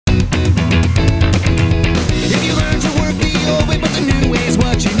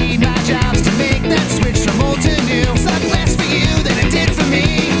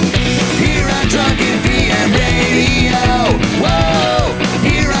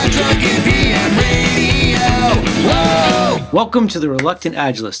Drunken PM Radio. Whoa! Welcome to The Reluctant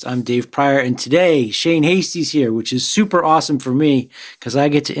Agilist. I'm Dave Pryor, and today Shane Hasty's here, which is super awesome for me because I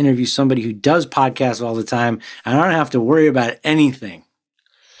get to interview somebody who does podcasts all the time, and I don't have to worry about anything.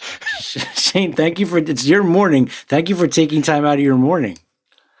 Shane, it's your morning. Thank you for taking time out of your morning.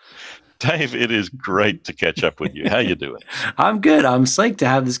 Dave, it is great to catch up with you. How you doing? I'm good. I'm psyched to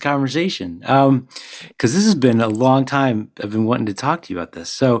have this conversation because this has been a long time. I've been wanting to talk to you about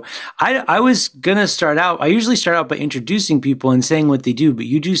this. So I was going to start out. I usually start out by introducing people and saying what they do, but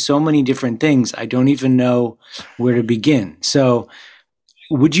you do so many different things. I don't even know where to begin. So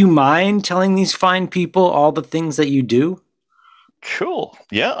would you mind telling these fine people all the things that you do? Cool.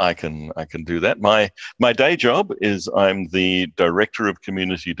 Yeah, I can do that. My day job is I'm the Director of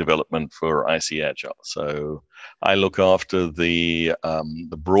Community Development for IC Agile. So I look after the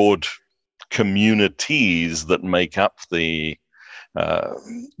broad communities that make up the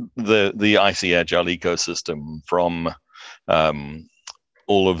IC Agile ecosystem, from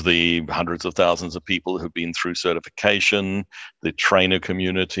all of the hundreds of thousands of people who've been through certification, the trainer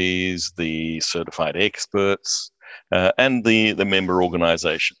communities, the certified experts, and the member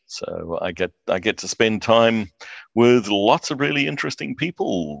organizations. So I get to spend time with lots of really interesting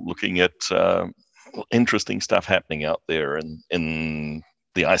people looking at interesting stuff happening out there in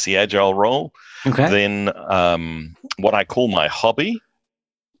the IC Agile role. Okay. Then what I call my hobby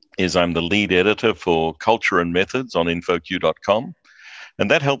is I'm the lead editor for Culture and Methods on InfoQ.com.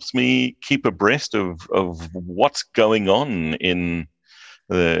 And that helps me keep abreast of what's going on in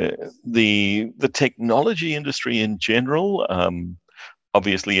the technology industry in general.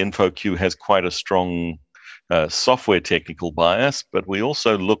 Obviously, InfoQ has quite a strong software technical bias, but we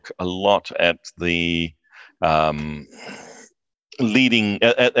also look a lot at the leading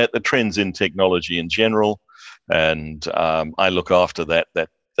at the trends in technology in general, and I look after that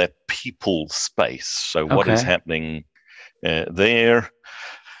people space. So what is happening there?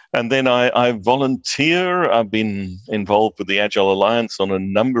 And then I volunteer. I've been involved with the Agile Alliance on a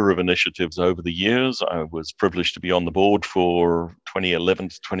number of initiatives over the years. I was privileged to be on the board for 2011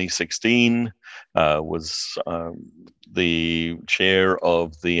 to 2016, was the chair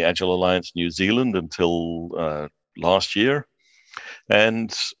of the Agile Alliance New Zealand until last year,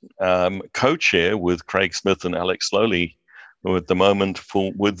 and co-chair with Craig Smith and Alex Slowly at the moment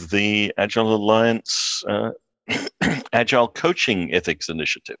with the Agile Alliance Agile Coaching Ethics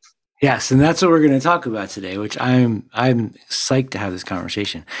Initiative. Yes, and that's what we're going to talk about today, which I'm psyched to have this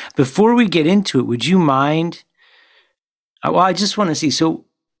conversation. Before we get into it, would you mind? Well, I just want to see. So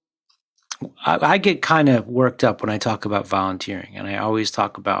I get kind of worked up when I talk about volunteering, and I always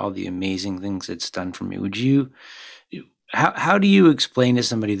talk about all the amazing things it's done for me. Would you? How do you explain to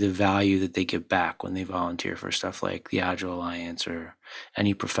somebody the value that they get back when they volunteer for stuff like the Agile Alliance or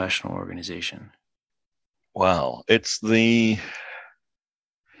any professional organization? Wow, it's making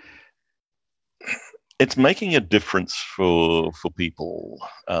a difference for people.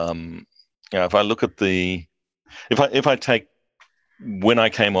 If I look at if I take when I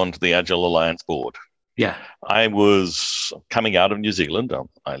came onto the Agile Alliance board, yeah, I was coming out of New Zealand.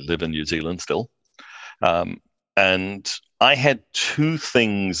 I live in New Zealand still, and I had two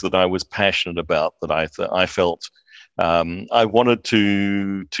things that I was passionate about that I felt I wanted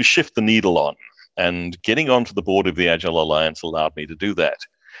to shift the needle on. And getting onto the board of the Agile Alliance allowed me to do that.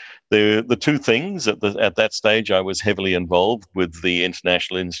 The two things at that stage, I was heavily involved with the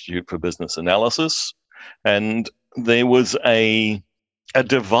International Institute for Business Analysis, and there was a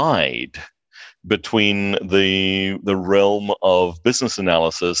divide between the realm of business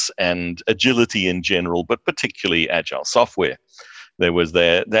analysis and agility in general, but particularly agile software. There was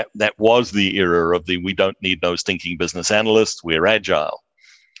that was the era of we don't need no stinking business analysts, we're agile.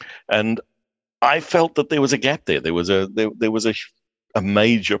 And I felt that there was a gap there. There was a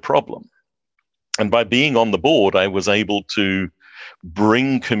major problem. And by being on the board, I was able to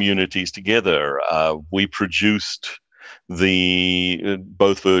bring communities together. We produced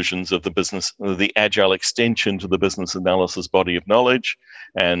both versions of the Agile extension to the business analysis body of knowledge.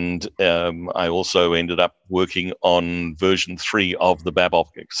 And I also ended up working on version 3 of the BABOK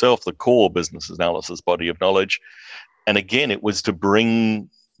itself, the core business analysis body of knowledge. And again, it was to bring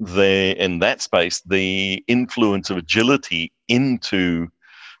in that space the influence of agility into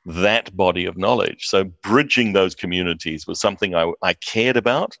that body of knowledge. So bridging those communities was something I cared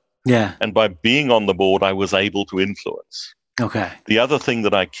about. Yeah. And by being on the board, I was able to influence. Okay. The other thing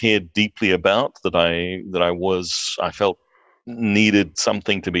that I cared deeply about that I felt needed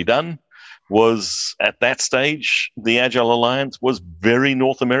something to be done was, at that stage, the Agile Alliance was very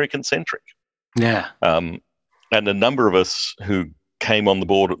North American centric. Yeah. And a number of us who came on the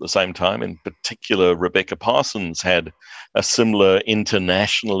board at the same time. In particular, Rebecca Parsons had a similar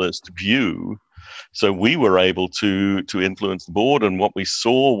internationalist view. So we were able to influence the board, and what we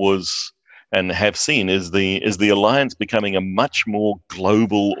saw was, and have seen, is the alliance becoming a much more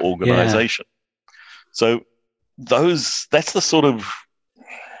global organization. So that's the sort of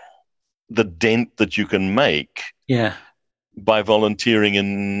the dent that you can make by volunteering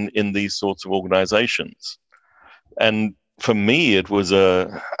in these sorts of organizations. And for me, it was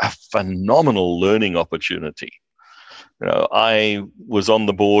a phenomenal learning opportunity. You know, I was on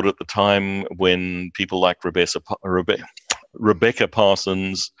the board at the time when people like Rebecca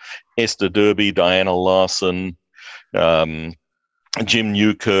Parsons, Esther Derby, Diana Larson, Jim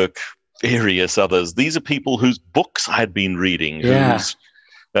Newkirk, various others. These are people whose books I had been reading, whose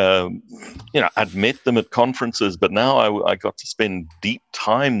I'd met them at conferences, but now I got to spend deep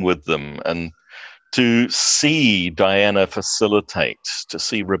time with them, and to see Diana facilitate, to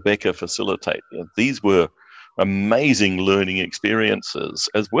see Rebecca facilitate. These were amazing learning experiences,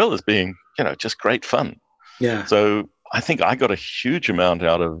 as well as being, just great fun. Yeah. So I think I got a huge amount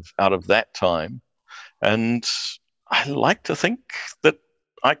out of that time, and I like to think that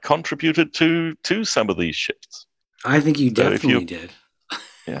I contributed to some of these shifts. I think you definitely did.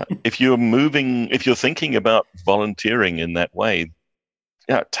 Yeah. If you're thinking about volunteering in that way,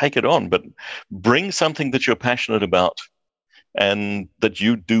 take it on, but bring something that you're passionate about and that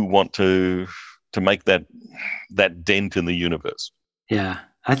you do want to make that dent in the universe. Yeah.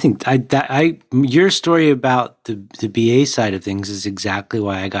 I think your story about the BA side of things is exactly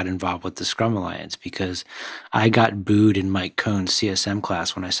why I got involved with the Scrum Alliance, because I got booed in Mike Cohn's CSM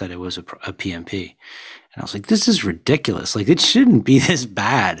class when I said it was a PMP. And I was like, this is ridiculous. Like, it shouldn't be this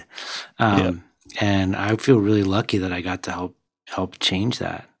bad. And I feel really lucky that I got to help change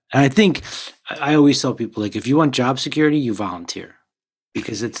that. And I think I always tell people, like, if you want job security, you volunteer,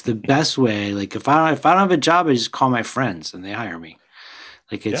 because it's the best way. Like, if I don't have a job, I just call my friends and they hire me.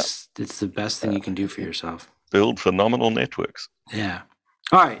 Like, it's the best thing you can do for yourself. Build phenomenal networks. Yeah.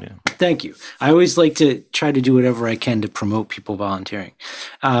 All right. Yeah. Thank you. I always like to try to do whatever I can to promote people volunteering.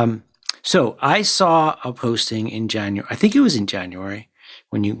 So I saw a posting in January. I think it was in January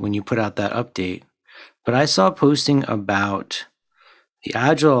when you put out that update. But I saw a posting about the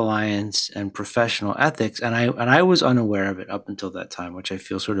Agile Alliance and professional ethics, and I was unaware of it up until that time, which I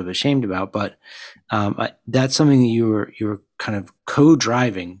feel sort of ashamed about. But that's something that you were kind of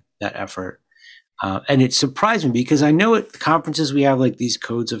co-driving that effort, and it surprised me, because I know at conferences we have like these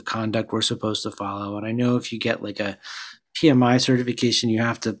codes of conduct we're supposed to follow, and I know if you get like a PMI certification, you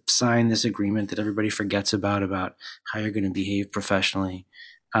have to sign this agreement that everybody forgets about how you're going to behave professionally.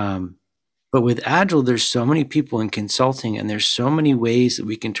 But with Agile, there's so many people in consulting, and there's so many ways that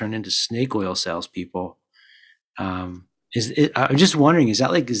we can turn into snake oil salespeople. I'm just wondering, is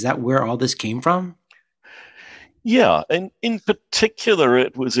that where all this came from? Yeah, and in particular,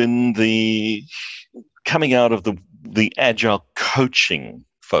 it was in the coming out of the Agile coaching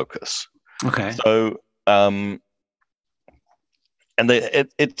focus. Okay. So, the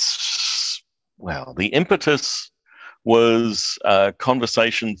impetus was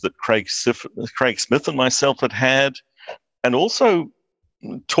conversations that Craig Smith and myself had, and also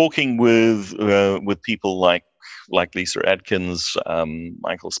talking with people like Lisa Adkins,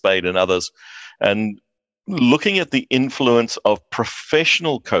 Michael Spade, and others, and looking at the influence of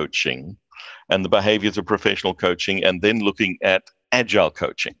professional coaching and the behaviors of professional coaching, and then looking at Agile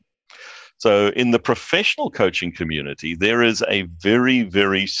coaching. So in the professional coaching community, there is a very,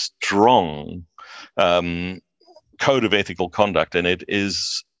 very strong code of ethical conduct, and it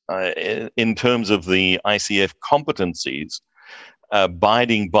is, in terms of the ICF competencies,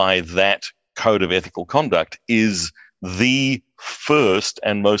 abiding by that code of ethical conduct is the first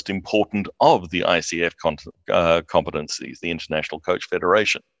and most important of the ICF competencies, the International Coach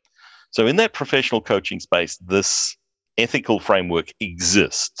Federation. So in that professional coaching space, this ethical framework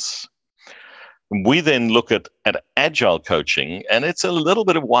exists. We then look at Agile coaching, and it's a little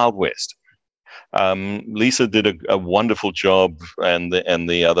bit of Wild West. Lisa did a wonderful job, and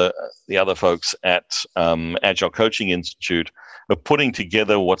the other folks at Agile Coaching Institute, of putting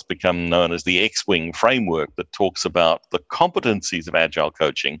together what's become known as the X-Wing framework that talks about the competencies of Agile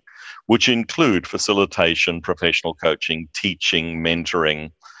coaching, which include facilitation, professional coaching, teaching,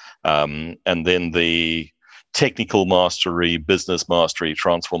 mentoring, and then the technical mastery, business mastery,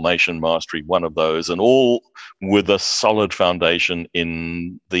 transformation mastery, one of those, and all with a solid foundation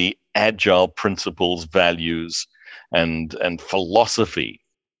in the Agile principles, values, and philosophy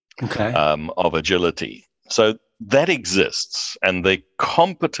of agility. So that exists, and the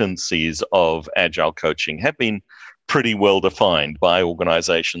competencies of Agile coaching have been pretty well defined by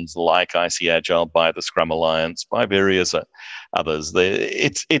organizations like IC Agile, by the Scrum Alliance, by various others.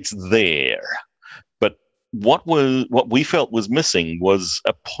 It's there. But what we felt was missing was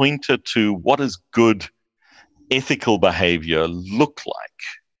a pointer to what does good ethical behavior look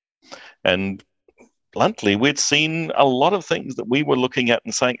like. And bluntly, we'd seen a lot of things that we were looking at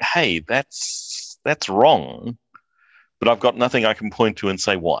and saying, hey, that's wrong, but I've got nothing I can point to and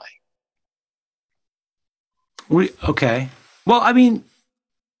say why. Okay. Well, I mean,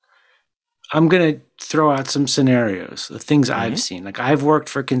 I'm going to throw out some scenarios, the things I've seen. Like, I've worked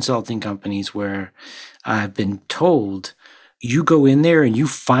for consulting companies where I've been told you go in there and you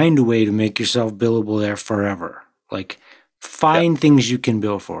find a way to make yourself billable there forever. Like, find things you can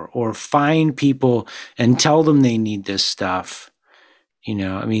bill for, or find people and tell them they need this stuff. You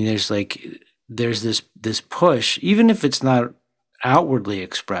know, I mean, there's this push, even if it's not outwardly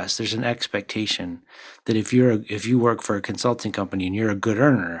expressed, there's an expectation that if you work for a consulting company and you're a good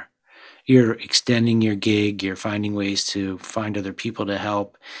earner, you're extending your gig, you're finding ways to find other people to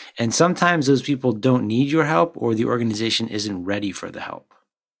help. And sometimes those people don't need your help, or the organization isn't ready for the help.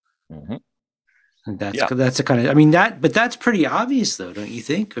 Mm-hmm. And that's the kind of, I mean, but that's pretty obvious though, don't you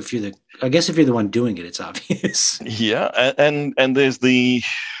think? I guess if you're the one doing it, it's obvious. Yeah. And there's the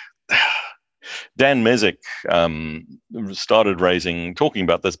Dan Mezek started talking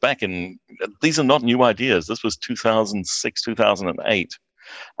about this back in, these are not new ideas. This was 2006, 2008.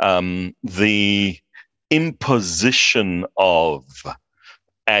 The imposition of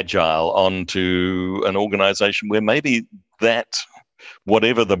Agile onto an organization where maybe that,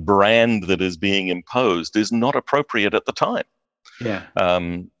 whatever the brand that is being imposed, is not appropriate at the time. Yeah.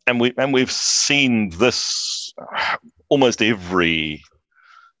 And we've seen this almost every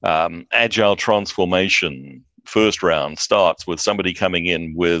Agile transformation first round starts with somebody coming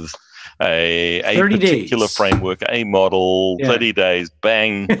in with a particular framework, a model, 30 days,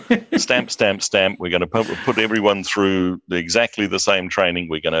 bang, stamp. We're going to put everyone through exactly the same training.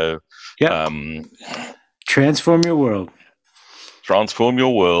 We're going to transform your world. Transform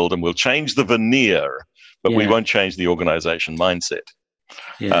your world, and we'll change the veneer, but we won't change the organization mindset.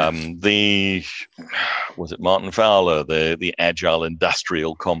 Yeah. Was it Martin Fowler, the Agile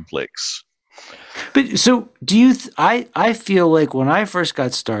Industrial Complex? But so do you, I feel like when I first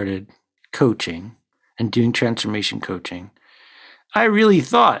got started coaching and doing transformation coaching, I really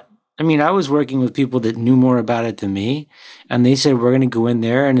thought, I mean, I was working with people that knew more about it than me, and they said, we're going to go in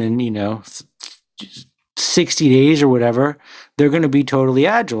there and in, 60 days or whatever, they're going to be totally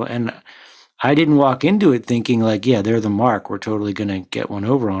agile. And I didn't walk into it thinking like, yeah, they're the mark. We're totally going to get one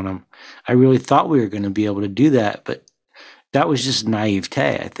over on them. I really thought we were going to be able to do that, but that was just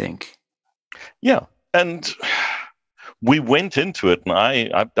naivete, I think. Yeah. And we went into it, and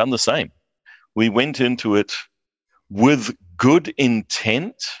I've done the same. We went into it with good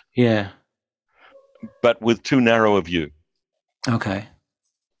intent. Yeah. But with too narrow a view. Okay.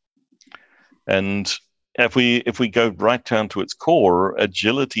 And if we go right down to its core,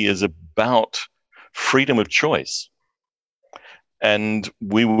 agility is about freedom of choice. And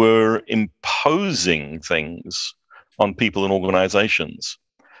we were imposing things on people and organizations.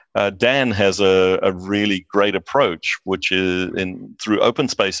 Dan has a really great approach, which is through open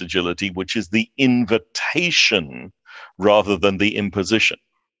space agility, which is the invitation rather than the imposition.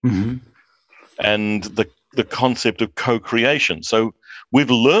 Mm-hmm. And the concept of co-creation. So we've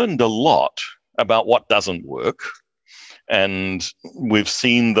learned a lot about what doesn't work, and we've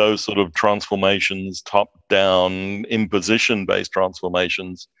seen those sort of transformations, top-down, imposition-based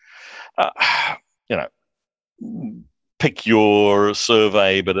transformations. Pick your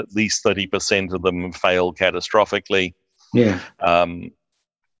survey, but at least 30% of them fail catastrophically. Yeah.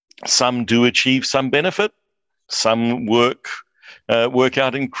 Some do achieve some benefit. Some work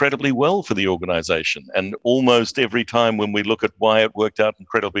out incredibly well for the organization. And almost every time when we look at why it worked out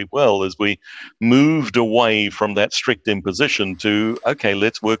incredibly well is we moved away from that strict imposition to, okay,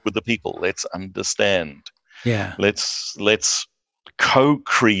 let's work with the people. Let's understand. Yeah. Let's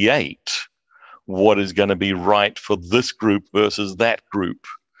co-create what is going to be right for this group versus that group,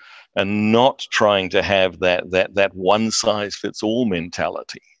 and not trying to have that one-size-fits-all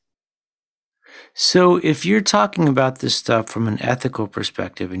mentality. So if you're talking about this stuff from an ethical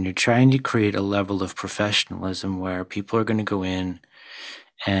perspective and you're trying to create a level of professionalism where people are going to go in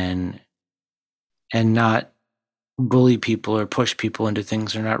and not bully people or push people into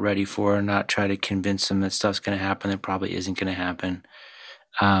things they're not ready for, or not try to convince them that stuff's going to happen that probably isn't going to happen.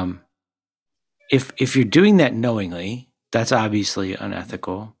 If you're doing that knowingly, that's obviously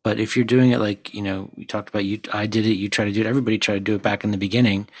unethical. But if you're doing it like, we talked about, I did it, you try to do it, everybody tried to do it back in the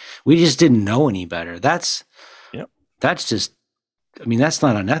beginning. We just didn't know any better. That's that's just, I mean, that's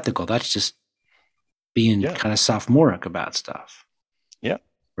not unethical. That's just being kind of sophomoric about stuff. Yeah.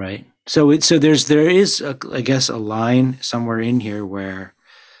 Right. So there is, I guess, a line somewhere in here where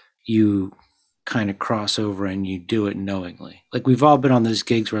you kind of cross over and you do it knowingly. Like we've all been on those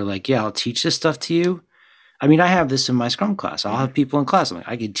gigs where like, yeah, I'll teach this stuff to you. I mean, I have this in my Scrum class. I'll have people in class. I'm like,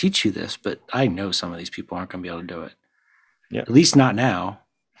 I can teach you this, but I know some of these people aren't going to be able to do it. Yeah. At least not now.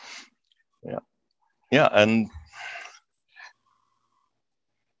 Yeah. Yeah. And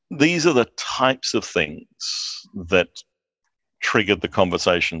these are the types of things that triggered the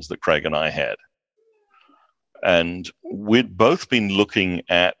conversations that Craig and I had. And we'd both been looking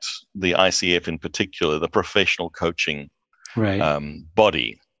at the ICF in particular, the professional coaching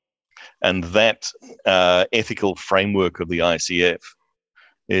body, and that ethical framework of the ICF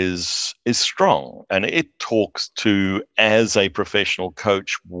is strong, and it talks to, as a professional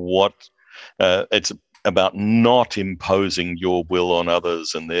coach, what it's about not imposing your will on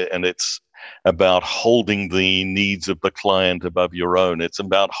others, and it's about holding the needs of the client above your own. It's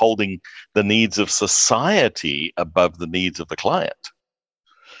about holding the needs of society above the needs of the client.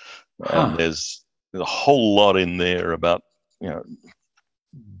 And there's a whole lot in there about,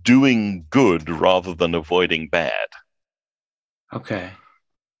 doing good rather than avoiding bad. Okay.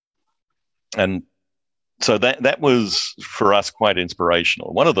 And so that was for us quite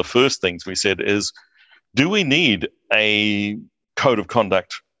inspirational. One of the first things we said is, do we need a code of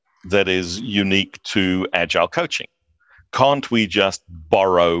conduct that is unique to agile coaching? Can't we just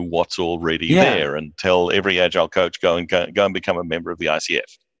borrow what's already there and tell every agile coach go and become a member of the ICF?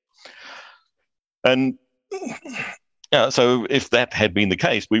 And so if that had been the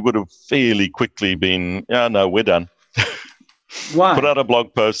case, we would have fairly quickly been, no, we're done. Why? Put out a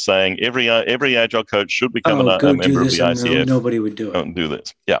blog post saying every agile coach should become a member of the ICF. Nobody would do it. Don't do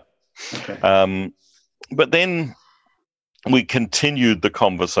this. Yeah. Okay. But then we continued the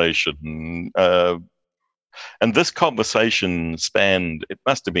conversation, and this conversation spanned, it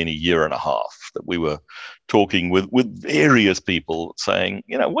must have been a year and a half that we were talking with various people saying,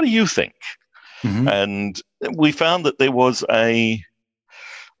 what do you think? Mm-hmm. And we found that there was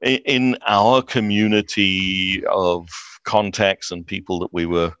in our community of contacts and people that we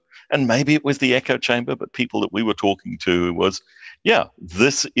were, and maybe it was the echo chamber, but people that we were talking to was,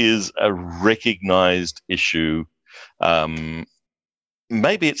 this is a recognized issue.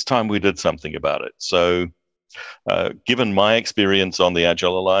 Maybe it's time we did something about it. So given my experience on the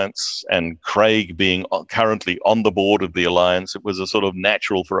Agile Alliance and Craig being currently on the board of the Alliance, it was a sort of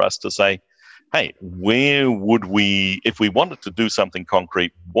natural for us to say, hey, where would we, if we wanted to do something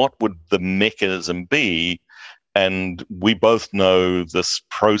concrete, what would the mechanism be? And we both know this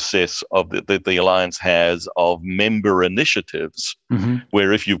process of the Alliance has of member initiatives, mm-hmm.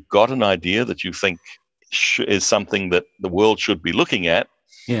 where if you've got an idea that you think is something that the world should be looking at,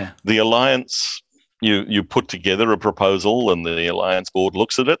 the Alliance, you put together a proposal and the Alliance board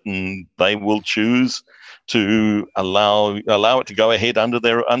looks at it and they will choose to allow it to go ahead under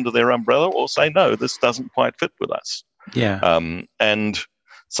their umbrella, or say, no, this doesn't quite fit with us. And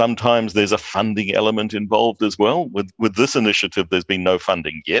sometimes there's a funding element involved as well. With this initiative, there's been no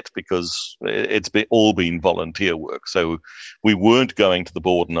funding yet because it's all been volunteer work. So we weren't going to the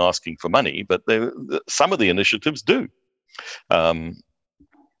board and asking for money, but some of the initiatives do.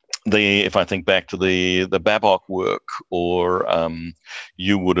 If I think back to the Babok work, or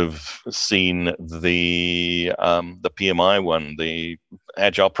you would have seen the PMI one, the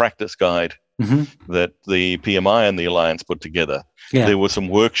Agile Practice Guide, mm-hmm. that the PMI and the Alliance put together. There were some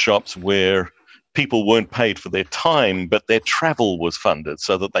workshops where people weren't paid for their time, but their travel was funded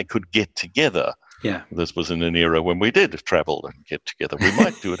so that they could get together. This was in an era when we did travel and get together. We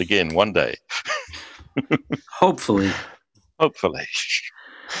might do it again one day. Hopefully.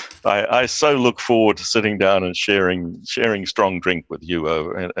 I so look forward to sitting down and sharing strong drink with you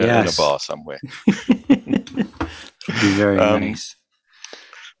in a bar somewhere. Would be very nice.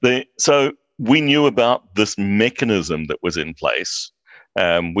 So we knew about this mechanism that was in place.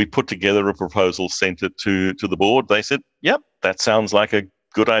 We put together a proposal, sent it to the board. They said, yep, that sounds like a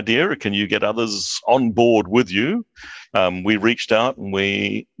good idea. Can you get others on board with you? We reached out, and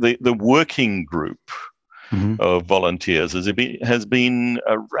the working group of volunteers has been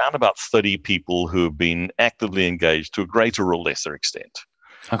around about 30 people who have been actively engaged to a greater or lesser extent.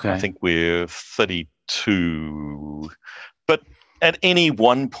 Okay. I think we're 32. But at any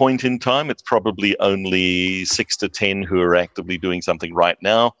one point in time, it's probably only 6 to 10 who are actively doing something right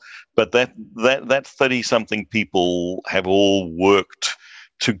now. But that 30-something people have all worked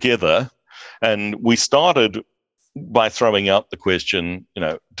together. And we started by throwing out the question,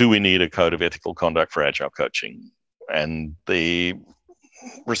 do we need a code of ethical conduct for agile coaching? And the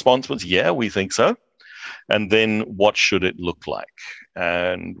response was, yeah, we think so. And then what should it look like?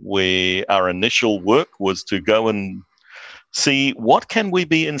 And our initial work was to go and see what can we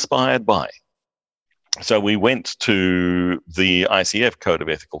be inspired by. So we went to the ICF Code of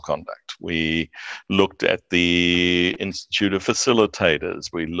Ethical Conduct. We looked at the Institute of Facilitators.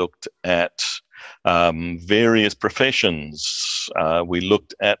 We looked at various professions. We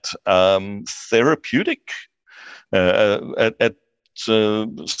looked at therapeutic, at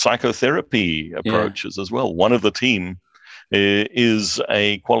psychotherapy approaches as well. One of the team is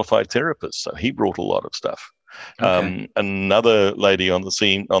a qualified therapist, so he brought a lot of stuff. Okay. Another lady on the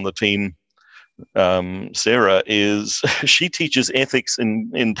team, Sarah, she teaches ethics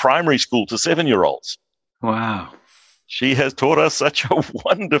in primary school to 7-year-olds. Wow. She has taught us such a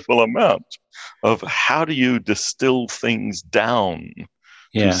wonderful amount of how do you distill things down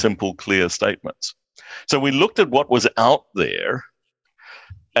to simple, clear statements. So we looked at what was out there.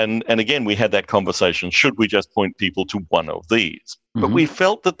 And again, we had that conversation. Should we just point people to one of these? Mm-hmm. But we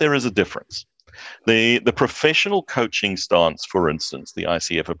felt that there is a difference. The professional coaching stance, for instance, the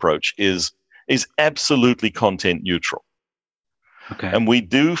ICF approach is absolutely content neutral. Okay. And we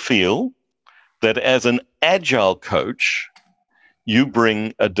do feel that as an agile coach, you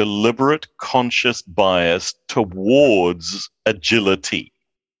bring a deliberate, conscious bias towards agility.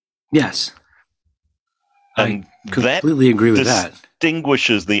 Yes. And I completely agree with that.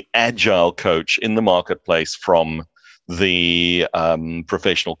 Distinguishes the agile coach in the marketplace from the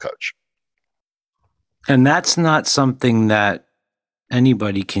professional coach. And that's not something that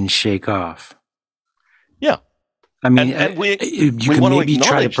anybody can shake off. Yeah. I mean, you can maybe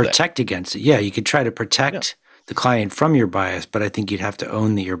try to protect against it. Yeah, you could try to protect the client from your bias, but I think you'd have to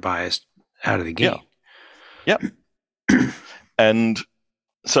own that you're biased out of the gate. Yeah. And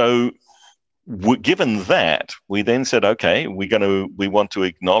so given that, we then said, okay, we want to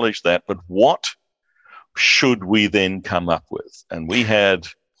acknowledge that, but what should we then come up with? And we had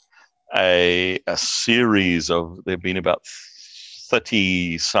a series of, there have been about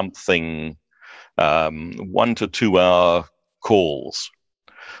 30 something 1 to 2 hour calls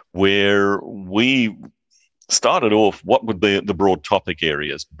where we started off, what would the broad topic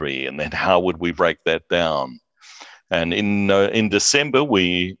areas be, and then how would we break that down? And in December,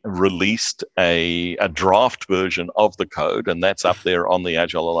 we released a draft version of the code, and that's up there on the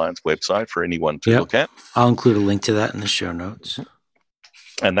Agile Alliance website for anyone to look at. I'll include a link to that in the show notes.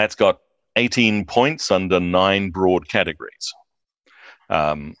 And that's got 18 points under 9 broad categories.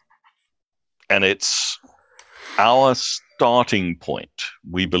 And it's our starting point.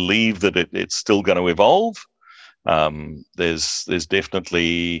 We believe that it's still going to evolve. There's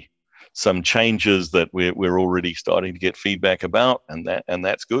definitely some changes that we're already starting to get feedback about, and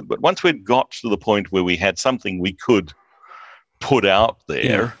that's good. But once we'd got to the point where we had something we could put out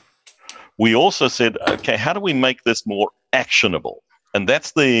there, we also said, okay, how do we make this more actionable? And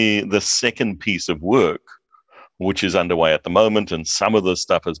that's the second piece of work, which is underway at the moment, and some of the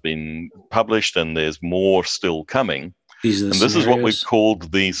stuff has been published, and there's more still coming. These are the and scenarios? This is what we've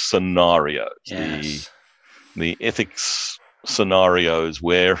called the scenarios, yes. the ethics scenarios,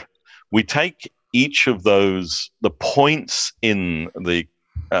 where we take each of the points in the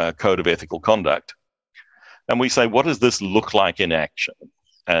Code of Ethical Conduct, and we say, what does this look like in action?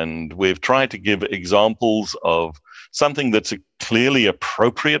 And we've tried to give examples of something that's a clearly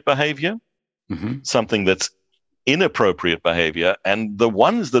appropriate behavior, something that's inappropriate behavior, and the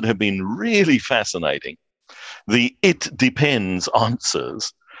ones that have been really fascinating, the it depends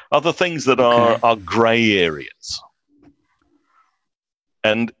answers, are the things that are gray areas.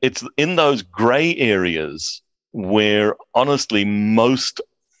 And it's in those gray areas where, honestly, most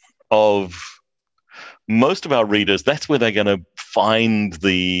of our readers, that's where they're going to find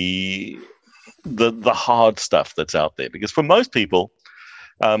the hard stuff that's out there. Because for most people,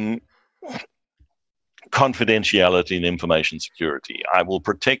 confidentiality and information security, I will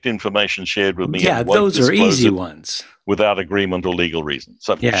protect information shared with me. Yeah, those are easy ones. Without agreement or legal reason.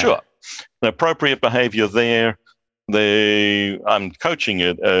 So sure, the appropriate behavior there. I'm coaching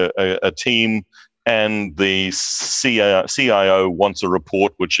a team, and the CIO wants a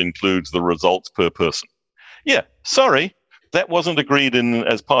report which includes the results per person. Yeah, sorry, that wasn't agreed in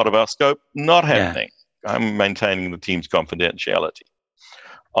as part of our scope. Not happening. I'm maintaining the team's confidentiality.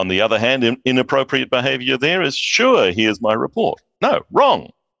 On the other hand, inappropriate behavior there is, sure, here's my report. No,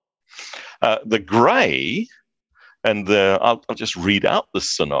 wrong. The gray, and I'll just read out this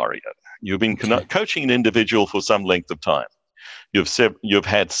scenario. You've been coaching an individual for some length of time. You've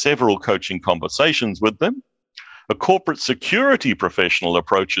had several coaching conversations with them. A corporate security professional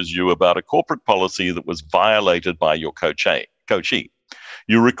approaches you about a corporate policy that was violated by your coachee.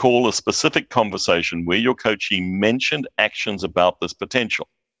 You recall a specific conversation where your coachee mentioned actions about this potential.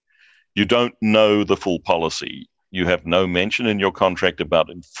 You don't know the full policy. You have no mention in your contract about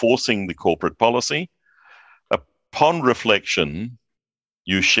enforcing the corporate policy. Upon reflection,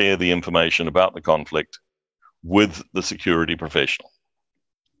 you share the information about the conflict with the security professional.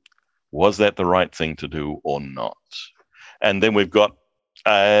 Was that the right thing to do or not? And then we've got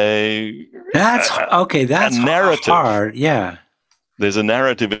That's narrative. hard. Yeah. There's a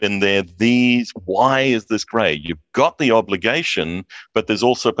narrative in there. Why is this gray? You've got the obligation, but there's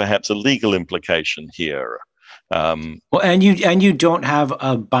also perhaps a legal implication here. Well, and you don't have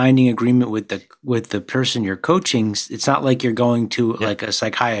a binding agreement with the person you're coaching. It's not like you're going to like a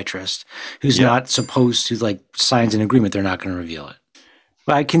psychiatrist who's not supposed to like signs an agreement. They're not going to reveal it.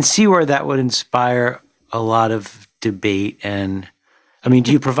 But I can see where that would inspire a lot of debate. And I mean,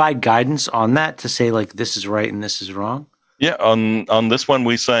 do you provide guidance on that to say like this is right and this is wrong? Yeah, on this one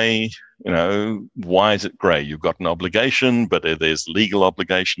we say, why is it gray? You've got an obligation, but there's legal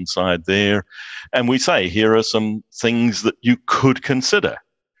obligation side there. And we say, here are some things that you could consider.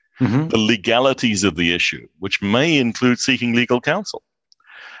 Mm-hmm. The legalities of the issue, which may include seeking legal counsel.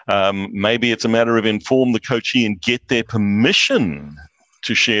 Maybe it's a matter of inform the coachee and get their permission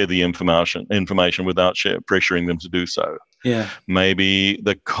to share the information without pressuring them to do so. Yeah. Maybe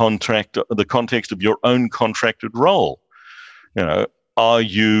the context of your own contracted role. Are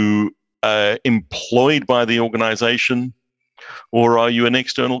you employed by the organization or are you an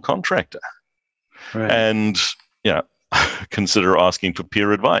external contractor? Right. And, consider asking for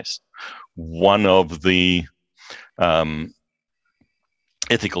peer advice. One of the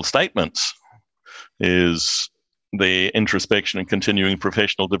ethical statements is the introspection and continuing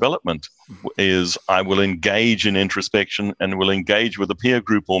professional development is I will engage in introspection and will engage with a peer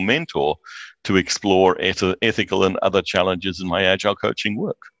group or mentor to explore ethical and other challenges in my agile coaching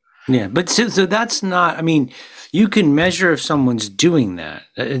work. Yeah, but so that's not, I mean, you can measure if someone's doing that.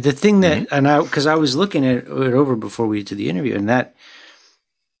 The thing that, because I was looking at it over before we did the interview, and that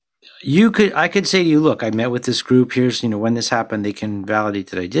I could say to you, look, I met with this group, here's, when this happened, they can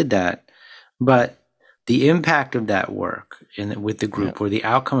validate that I did that. But the impact of that work with the group or the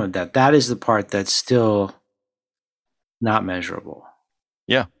outcome of that is the part that's still not measurable.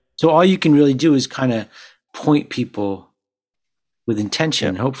 Yeah. So all you can really do is kind of point people with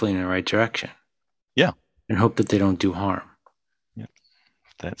intention, hopefully in the right direction. Yeah. And hope that they don't do harm. Yeah.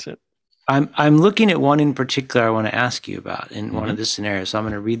 That's it. I'm looking at one in particular I want to ask you about in one of the scenarios. So I'm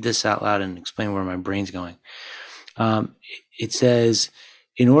going to read this out loud and explain where my brain's going. It says,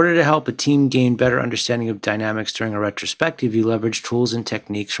 in order to help a team gain better understanding of dynamics during a retrospective, you leverage tools and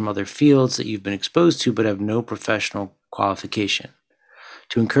techniques from other fields that you've been exposed to but have no professional qualification.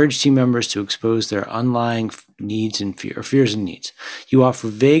 To encourage team members to expose their underlying needs and fears and needs, you offer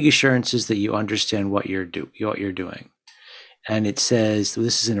vague assurances that you understand what you're doing. And it says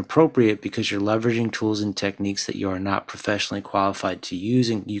this is inappropriate because you're leveraging tools and techniques that you are not professionally qualified to use,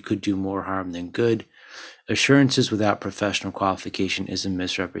 and you could do more harm than good. Assurances without professional qualification is a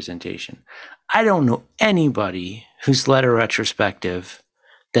misrepresentation. I don't know anybody who's led a retrospective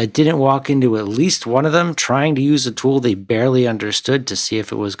that didn't walk into at least one of them trying to use a tool they barely understood to see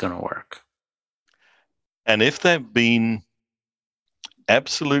if it was going to work. And if they've been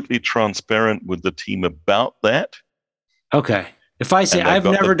absolutely transparent with the team about that. Okay. If I say I've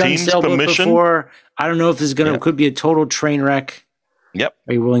never done Sailboat before, I don't know if this is could be a total train wreck. Yep.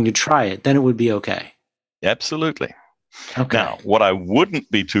 Are you willing to try it? Then it would be okay. Absolutely. Okay. Now, what I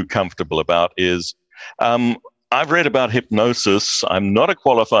wouldn't be too comfortable about is I've read about hypnosis. I'm not a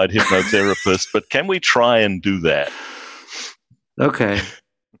qualified hypnotherapist, but can we try and do that? Okay.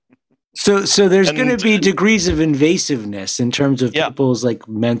 So there's going to be degrees of invasiveness in terms of people's like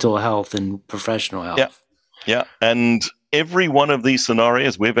mental health and professional health. Yeah. And every one of these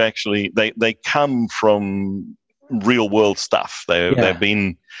scenarios, we've actually, they come from real world stuff. They've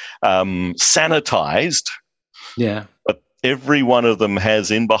been sanitized. Yeah. But every one of them has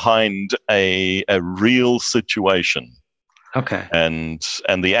in behind a real situation. Okay. And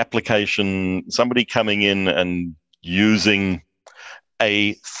the application, somebody coming in and using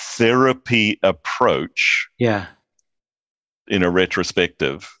a therapy approach in a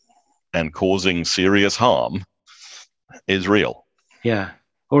retrospective and causing serious harm is real. Yeah.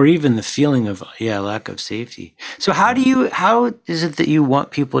 Or even the feeling of lack of safety. So how is it that you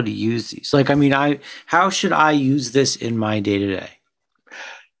want people to use these? Like, I mean, how should I use this in my day-to-day?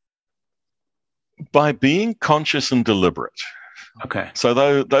 By being conscious and deliberate. Okay.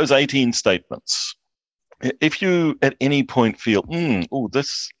 So those 18 statements, if you at any point feel,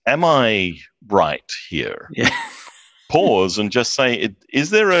 am I right here? Yeah. Pause and just say, is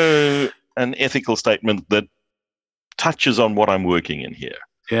there an ethical statement that touches on what I'm working in here?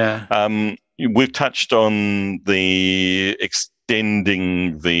 Yeah. We've touched on the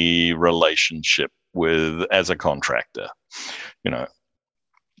extending the relationship as a contractor.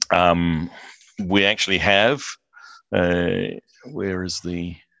 We actually have. Where is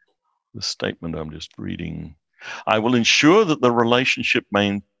the statement I'm just reading? I will ensure that the relationship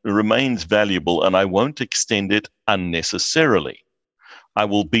remains valuable, and I won't extend it unnecessarily. I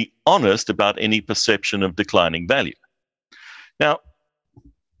will be honest about any perception of declining value. Now,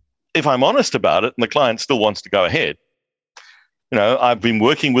 if I'm honest about it and the client still wants to go ahead, I've been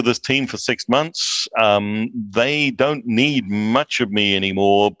working with this team for 6 months. They don't need much of me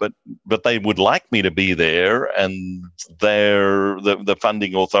anymore, but they would like me to be there, and the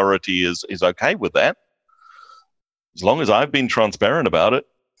funding authority is okay with that. As long as I've been transparent about it,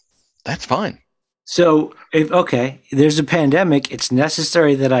 that's fine. So, there's a pandemic. It's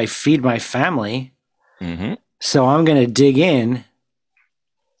necessary that I feed my family. Mm-hmm. So I'm going to dig in.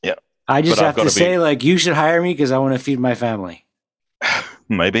 Yeah. I just have to say, you should hire me because I want to feed my family.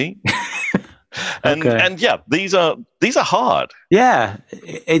 Maybe. And yeah, these are hard. Yeah,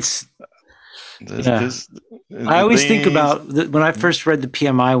 it's. I always think about when I first read the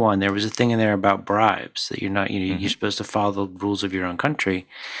PMI one. There was a thing in there about bribes, that you're not, you're supposed to follow the rules of your own country.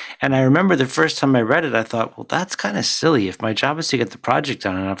 And I remember the first time I read it, I thought, well, that's kind of silly. If my job is to get the project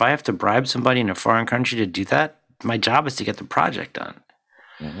done, and if I have to bribe somebody in a foreign country to do that, my job is to get the project done.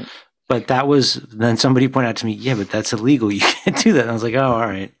 Mm-hmm. But then somebody pointed out to me, yeah, but that's illegal. You can't do that. And I was like, oh, all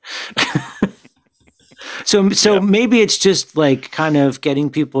right. So maybe it's just kind of getting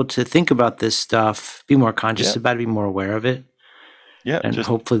people to think about this stuff, be more conscious about it, be more aware of it. Yeah. And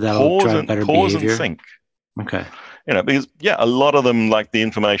hopefully that'll drive better behavior. And think. Okay. Because a lot of them, like the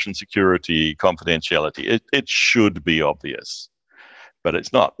information security, confidentiality, it should be obvious. But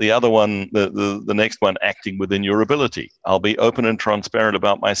it's not. The other one, the next one, acting within your ability. I'll be open and transparent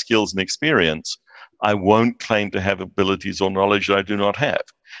about my skills and experience. I won't claim to have abilities or knowledge that I do not have.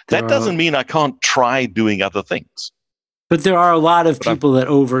 That doesn't mean I can't try doing other things. But there are a lot of people that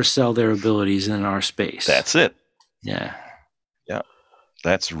oversell their abilities in our space. That's it. Yeah. Yeah.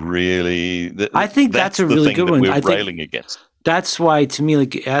 That's really... I think that's a really good one. We're railing against. That's why, to me,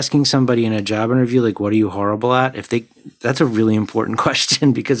 asking somebody in a job interview, what are you horrible at? That's a really important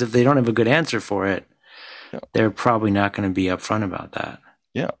question, because if they don't have a good answer for it, they're probably not going to be upfront about that.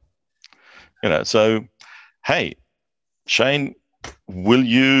 Yeah. So, hey, Shane, will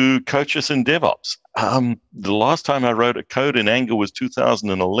you coach us in DevOps? The last time I wrote a code in Angular was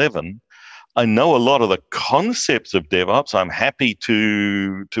 2011. I know a lot of the concepts of DevOps. I'm happy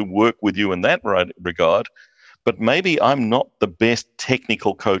to work with you in that regard. But maybe I'm not the best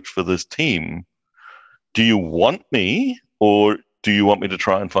technical coach for this team. Do you want me, or do you want me to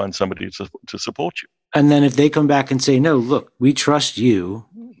try and find somebody to support you? And then if they come back and say, no, look, we trust you.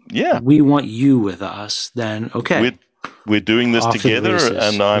 Yeah. We want you with us, then okay. We're doing this together,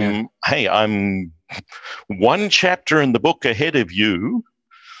 and I'm one chapter in the book ahead of you,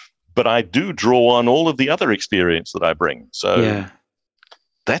 but I do draw on all of the other experience that I bring. So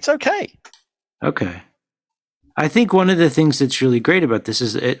that's okay. Okay. I think one of the things that's really great about this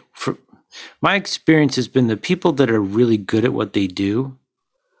is my experience has been the people that are really good at what they do,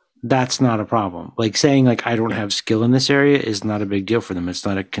 that's not a problem. Saying I don't have skill in this area is not a big deal for them. It's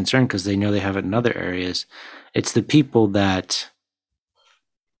not a concern because they know they have it in other areas. It's the people that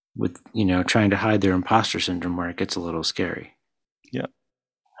with, trying to hide their imposter syndrome where it gets a little scary. Yeah.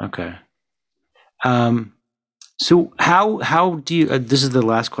 Okay. So how do you, this is the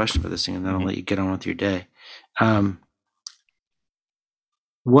last question for this thing, and then I'll let you get on with your day.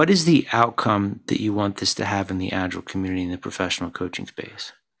 What is the outcome that you want this to have in the Agile community, in the professional coaching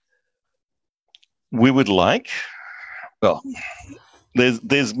space? We would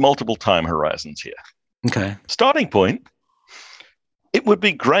there's multiple time horizons here. Okay. Starting point, it would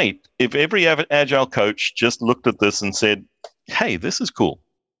be great if every Agile coach just looked at this and said, hey, this is cool.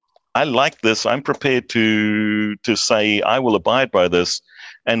 I like this. I'm prepared to say I will abide by this.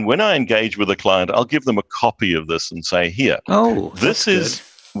 And when I engage with a client, I'll give them a copy of this and say, here, this is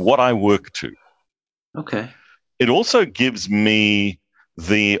what I work to. Okay. It also gives me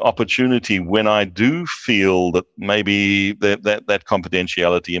the opportunity when I do feel that maybe that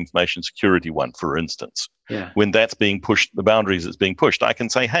confidentiality, information security one, for instance, when that's being pushed, the boundaries that's being pushed, I can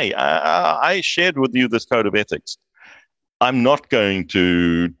say, hey, I shared with you this code of ethics. I'm not going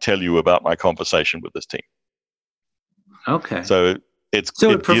to tell you about my conversation with this team. Okay. So So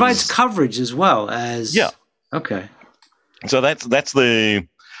it it provides gives, coverage as well as. yeah. Okay. So that's a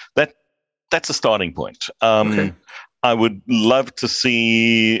starting point. Okay. I would love to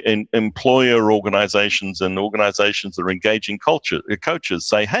see employer organizations and organizations that are engaging coaches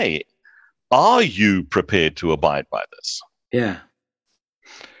say, hey, are you prepared to abide by this? Yeah.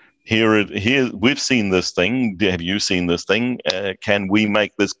 Here, we've seen this thing. Have you seen this thing? Can we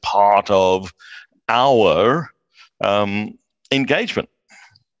make this part of our engagement?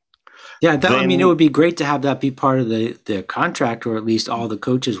 Yeah, I mean, it Then, would be great to have that be part of the contract, or at least all the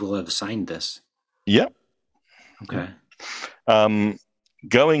coaches will have signed this. yeah. Okay.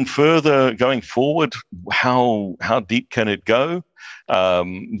 Going forward, how deep can it go?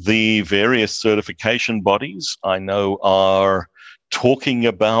 The various certification bodies I know are talking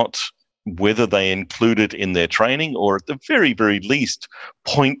about whether they include it in their training, or at the very, very least,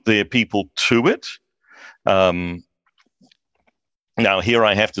 point their people to it. Now, here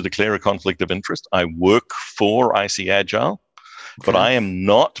I have to declare a conflict of interest. I work for IC Agile, but I am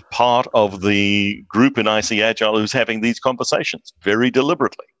not part of the group in IC Agile who's having these conversations very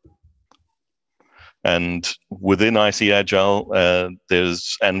deliberately. And within IC Agile,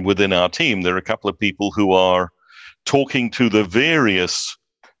 and within our team, there are a couple of people who are talking to the various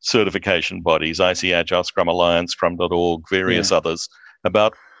certification bodies, IC Agile, Scrum Alliance, Scrum.org, various others,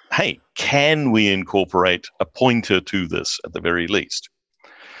 about, hey, can we incorporate a pointer to this at the very least?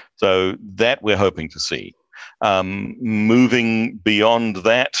 So that we're hoping to see. Moving beyond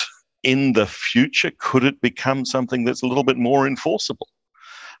that, in the future, could it become something that's a little bit more enforceable?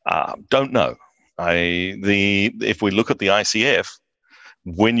 Don't know. If we look at the ICF,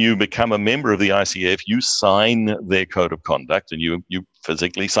 when you become a member of the ICF, you sign their code of conduct, and you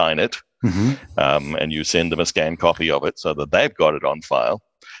physically sign it, and you send them a scanned copy of it so that they've got it on file.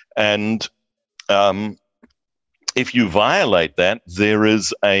 And if you violate that, there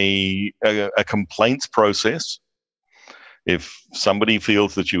is a complaints process. If somebody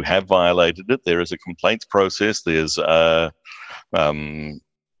feels that you have violated it, there is a complaints process. There's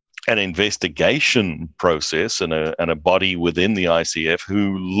an investigation process and a body within the ICF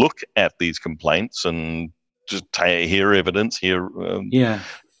who look at these complaints and just hear evidence,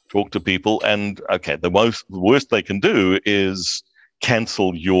 talk to people, and okay, the worst they can do is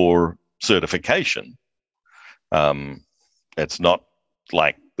cancel your certification. It's not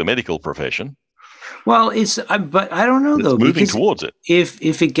like the medical profession. Well, but I don't know though. It's moving towards it.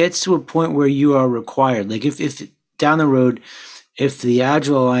 If it gets to a point where you are required, like if down the road, if the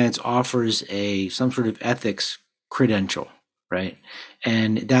Agile Alliance offers some sort of ethics credential, right,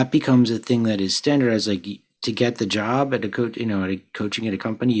 and that becomes a thing that is standardized, like to get the job at coaching at a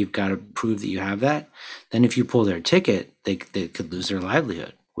company, you've got to prove that you have that. Then if you pull their ticket, they could lose their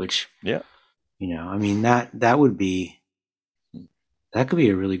livelihood. Which, I mean that could be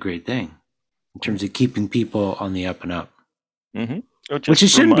a really great thing in terms of keeping people on the up and up. Mm-hmm. Which it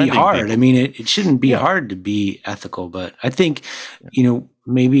shouldn't be hard. People. I mean, it shouldn't be hard to be ethical, but I think,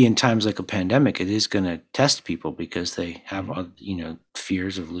 maybe in times like a pandemic, it is going to test people because they have,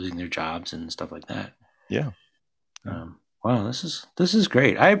 fears of losing their jobs and stuff like that. Yeah. Wow, this is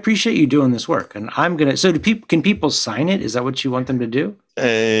great. I appreciate you doing this work, and I'm gonna. So, can people sign it? Is that what you want them to do?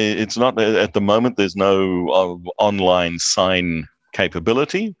 It's not at the moment. There's no online sign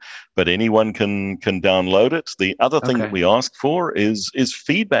capability, but anyone can download it. The other thing that we ask for is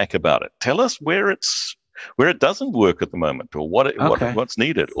feedback about it. Tell us where it doesn't work at the moment, or what's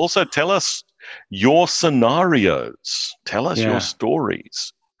needed. Also, tell us your scenarios. Tell us your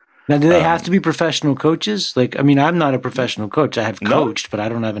stories. Now, do they have to be professional coaches? Like, I mean, I'm not a professional coach. I have coached, but I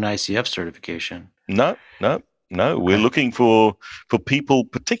don't have an ICF certification. No. We're looking for people,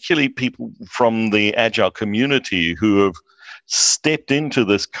 particularly people from the Agile community who have stepped into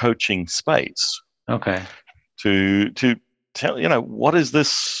this coaching space. Okay. To tell, what is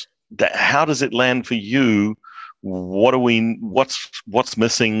this? How does it land for you? What's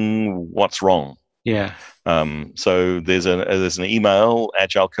missing? What's wrong? Yeah. So there's an email,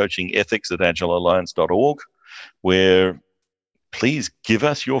 agilecoachingethics@agilealliance.org, where please give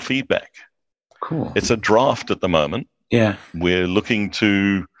us your feedback. Cool. It's a draft at the moment. Yeah. We're looking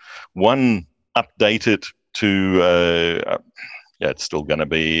to update it to it's still going to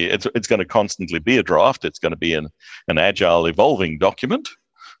be it's going to constantly be a draft. It's going to be an agile evolving document,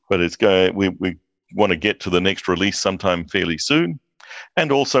 but we want to get to the next release sometime fairly soon.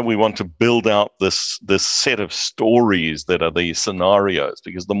 And also we want to build out this set of stories that are these scenarios,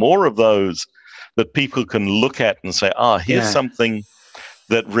 because the more of those that people can look at and say, here's something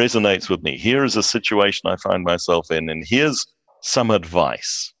that resonates with me. Here is a situation I find myself in, and here's some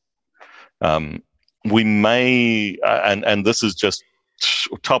advice. We may, and this is just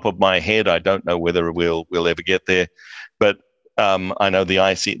top of my head, I don't know whether we'll ever get there, but I know the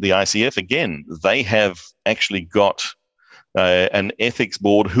ICF again. They have actually got an ethics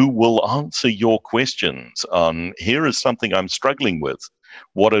board who will answer your questions on, here is something I'm struggling with.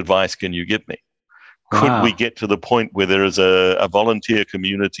 What advice can you give me? Could we get to the point where there is a volunteer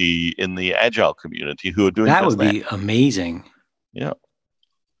community in the Agile community who are doing that? Would be amazing. Yeah.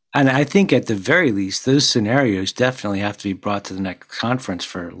 And I think at the very least, those scenarios definitely have to be brought to the next conference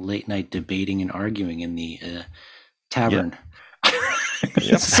for late night debating and arguing in the tavern.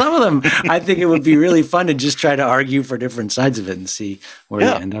 Yep. Some of them, I think it would be really fun to just try to argue for different sides of it and see where you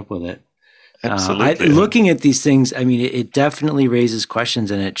end up with it. Absolutely. Looking at these things, I mean, it definitely raises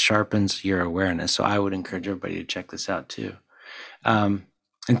questions and it sharpens your awareness. So I would encourage everybody to check this out too.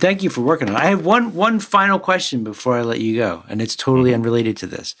 And thank you for working on it. I have one final question before I let you go, and it's totally unrelated to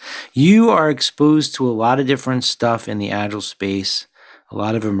this. You are exposed to a lot of different stuff in the Agile space, a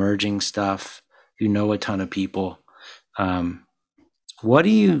lot of emerging stuff. You know a ton of people. What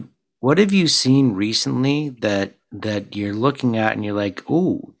have you seen recently that you're looking at and you're like,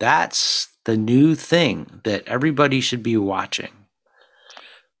 oh, that's the new thing that everybody should be watching?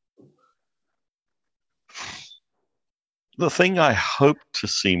 The thing I hope to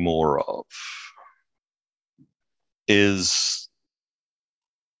see more of is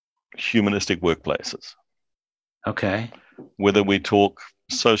humanistic workplaces. Okay. Whether we talk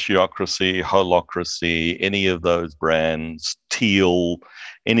sociocracy, holocracy, any of those brands, Teal,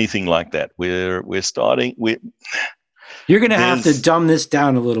 anything like that. We're starting. You're going to have to dumb this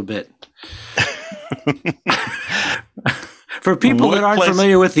down a little bit. For people that aren't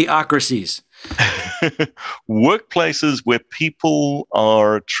familiar with the ocracies. Workplaces where people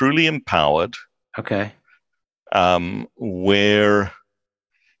are truly empowered. Okay. Where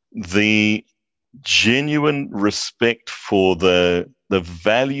the genuine respect for the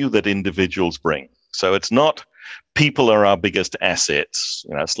value that individuals bring. So it's not people are our biggest assets.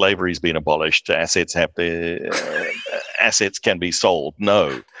 You know, slavery's been abolished. Assets can be sold.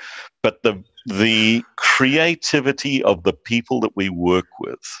 No, but the creativity of the people that we work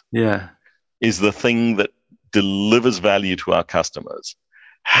with, is the thing that delivers value to our customers.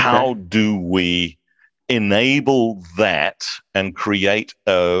 How do we enable that and create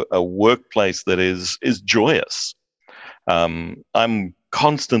a workplace that is joyous? I'm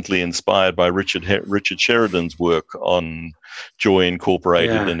constantly inspired by Richard Sheridan's work on Joy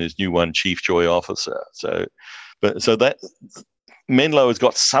Incorporated and his new one, Chief Joy Officer. So that Menlo has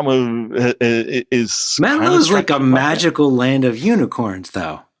got some of is Menlo's like a magical land of unicorns,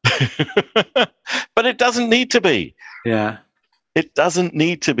 though. But it doesn't need to be. Yeah. It doesn't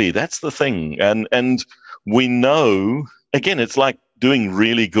need to be. That's the thing. And we know, again, it's like doing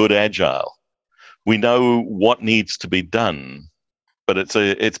really good Agile. We know what needs to be done, but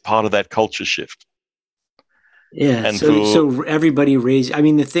it's part of that culture shift. Yeah. And so everybody raised, I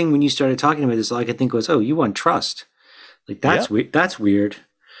mean, the thing when you started talking about this, all I could think was, oh, you want trust. Like that's weird. That's weird.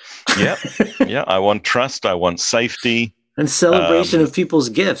 Yeah. Yeah. I want trust. I want safety. And celebration of people's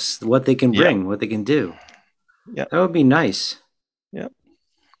gifts, what they can bring, what they can do. Yeah. That would be nice. Yeah.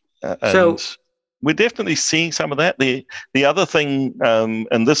 So we're definitely seeing some of that. The other thing,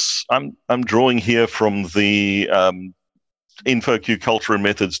 and this I'm drawing here from the InfoQ Culture and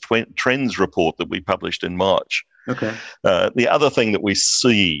Methods Trends report that we published in March. Okay. The other thing that we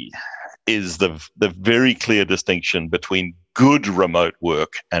see is the very clear distinction between good remote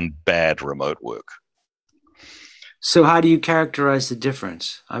work and bad remote work. So how do you characterize the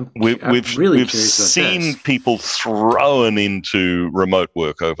difference? We've seen people thrown into remote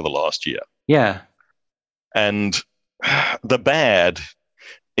work over the last year. Yeah. And the bad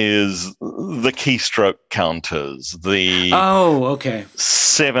is the keystroke counters, the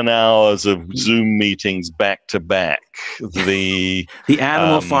 7 hours of Zoom meetings back to back, the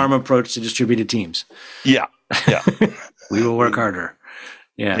Animal Farm approach to distributed teams. Yeah. We will work harder.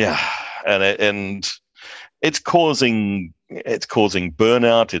 Yeah. And it's causing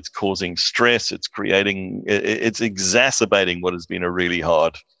burnout, it's causing stress, it's exacerbating what has been a really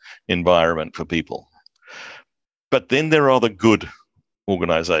hard environment for people. But then there are the good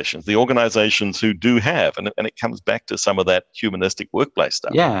organizations, the organizations who do have, and it comes back to some of that humanistic workplace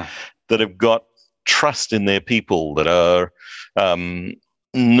stuff, that have got trust in their people, that are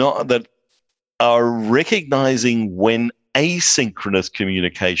recognizing when asynchronous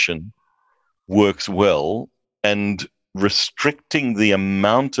communication works well and restricting the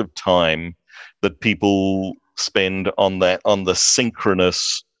amount of time that people spend on the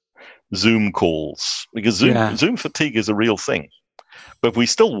synchronous Zoom calls, because Zoom fatigue is a real thing. But we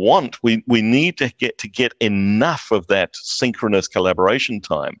still we need to get enough of that synchronous collaboration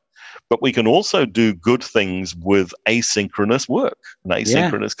time. But we can also do good things with asynchronous work and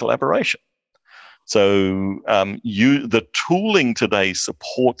asynchronous collaboration. So the tooling today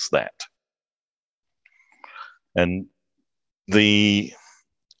supports that. And the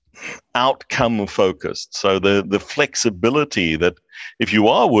outcome focused. So the flexibility that if you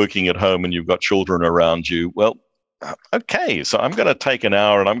are working at home and you've got children around you, well, okay, so I'm going to take an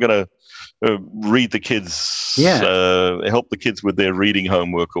hour and I'm going to read the kids, help the kids with their reading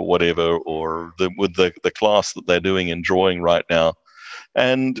homework or whatever, or with the class that they're doing in drawing right now.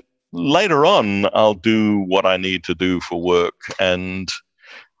 And later on, I'll do what I need to do for work. And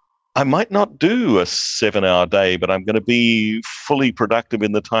I might not do a 7-hour day, but I'm going to be fully productive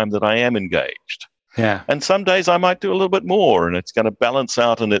in the time that I am engaged. Yeah. And some days I might do a little bit more, and it's going to balance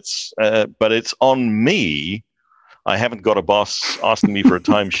out. And but it's on me. I haven't got a boss asking me for a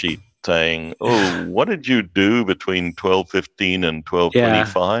timesheet saying, "Oh, what did you do between 12:15 and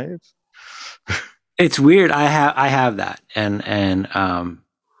 12:25?" Yeah. It's weird. I have that, and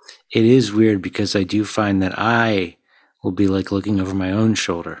it is weird because I do find that I will be like looking over my own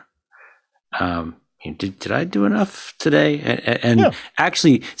shoulder. Did I do enough today? And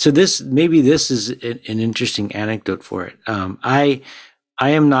actually, so this is an interesting anecdote for it. I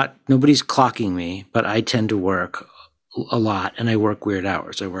am not, nobody's clocking me, but I tend to work a lot, and I work weird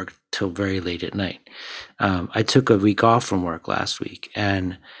hours. I work till very late at night. I took a week off from work last week,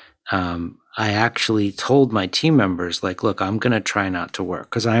 and I actually told my team members, like, look, I'm going to try not to work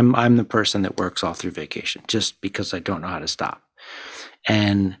because I'm the person that works all through vacation just because I don't know how to stop.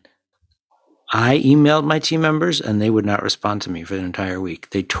 And I emailed my team members and they would not respond to me for the entire week.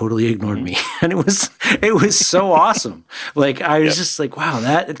 They totally ignored me. And it was so awesome. Like, I was just like, wow,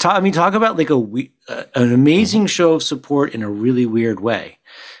 talk about like an amazing show of support in a really weird way.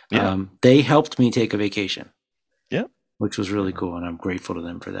 Yeah. They helped me take a vacation. Yeah. Which was really cool. And I'm grateful to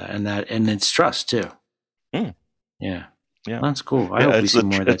them for that. And it's trust too. Mm. Yeah. Yeah. That's cool. I hope we see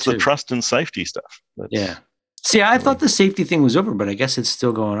more of that it's too. It's the trust and safety stuff. Yeah. See, I thought the safety thing was over, but I guess it's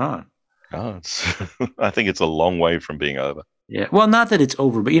still going on. Oh, I think it's a long way from being over. Yeah. Well, not that it's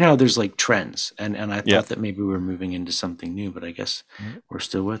over, but there's like trends. And I thought that maybe we're moving into something new, but I guess we're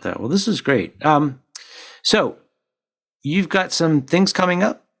still with that. Well, this is great. So you've got some things coming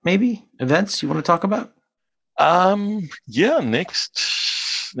up, maybe events you want to talk about?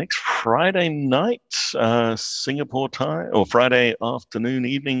 Next Friday night, Singapore time, or Friday afternoon,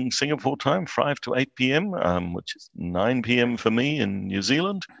 evening, Singapore time, 5 to 8 p.m., which is 9 p.m. for me in New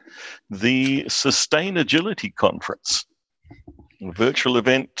Zealand, the Sustain Agility Conference, a virtual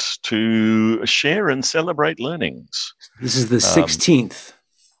event to share and celebrate learnings. This is the 16th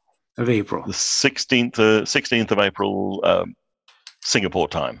of April. The 16th of April, Singapore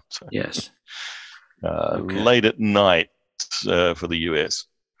time. So. Yes. Late at night for the US.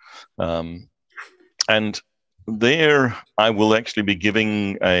 And there I will actually be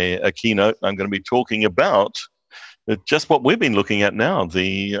giving a keynote. I'm going to be talking about just what we've been looking at now,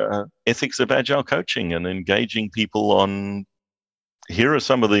 the ethics of agile coaching and engaging people on, here are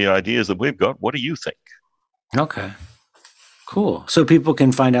some of the ideas that we've got. What do you think? Okay. Cool. So people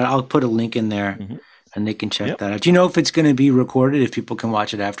can find out. I'll put a link in there and they can check that out. Do you know if it's going to be recorded, if people can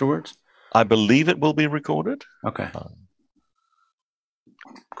watch it afterwards? I believe it will be recorded. Okay.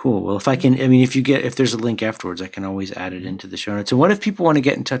 Cool. Well, if there's a link afterwards, I can always add it into the show notes. And what if people want to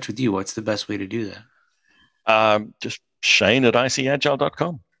get in touch with you? What's the best way to do that? Just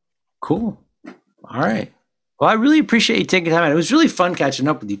Shane@icagile.com. Cool. All right. Well, I really appreciate you taking time out. It was really fun catching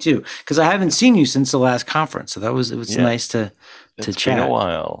up with you too, because I haven't seen you since the last conference. So it was nice to chat. It's been a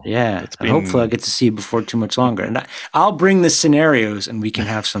while. Yeah. Hopefully I'll get to see you before too much longer. And I'll bring the scenarios and we can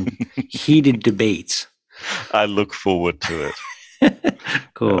have some heated debates. I look forward to it.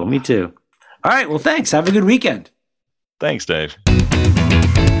 Cool. Me too. All right. Well, thanks. Have a good weekend. Thanks, Dave. If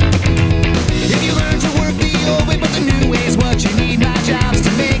you learn to work the old way, but the new way is what you